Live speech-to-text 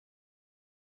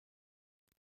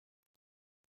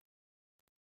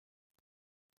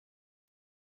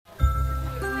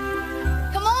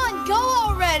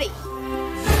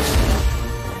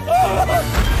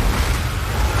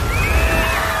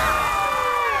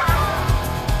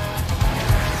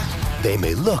They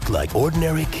may look like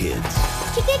ordinary kids.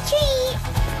 Trick or treat!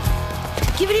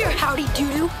 Give it here, howdy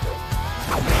doodoo.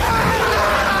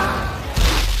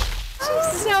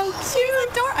 She's so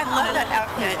cute. I love that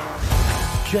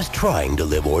outfit. Just trying to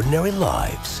live ordinary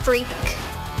lives. Freak.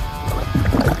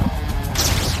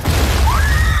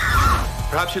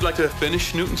 Perhaps you'd like to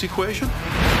finish Newton's equation?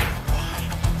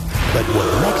 But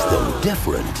what makes them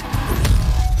different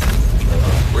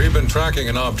We've been tracking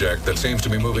an object that seems to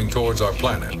be moving towards our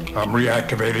planet. I'm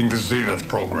reactivating the Zenith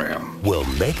program. will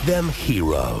make them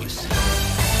heroes.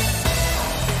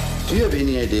 Do you have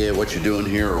any idea what you're doing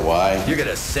here or why? You're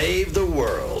gonna save the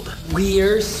world.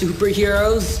 We're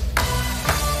superheroes?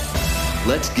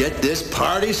 Let's get this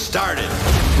party started.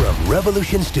 From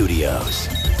Revolution Studios.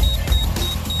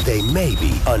 They may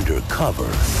be undercover.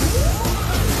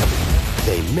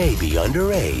 They may be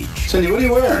underage. Cindy, what are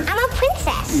you wearing? I'm a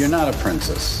princess. You're not a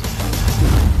princess.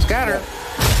 Scatter.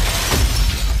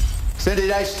 Cindy,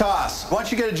 nice toss. Why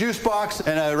don't you get a juice box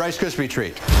and a Rice Krispie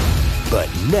treat? But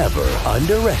never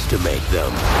underestimate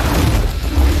them.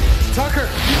 Tucker!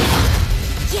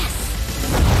 Yes.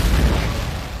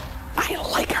 I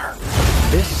like her.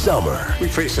 This summer, We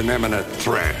face an imminent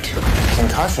threat.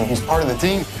 Concussion, he's part of the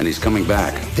team. And he's coming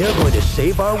back. they're going to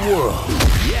save our world.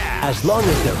 As long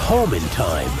as they're home in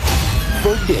time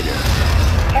for dinner.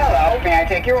 Hello, may I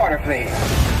take your order, please?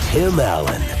 Tim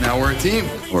Allen, Now we're a team.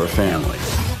 We're a family.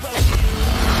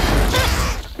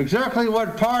 Exactly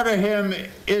what part of him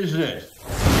is this?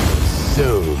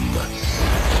 Zoom,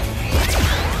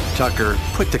 Tucker,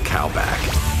 put the cow back.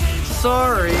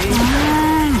 Sorry.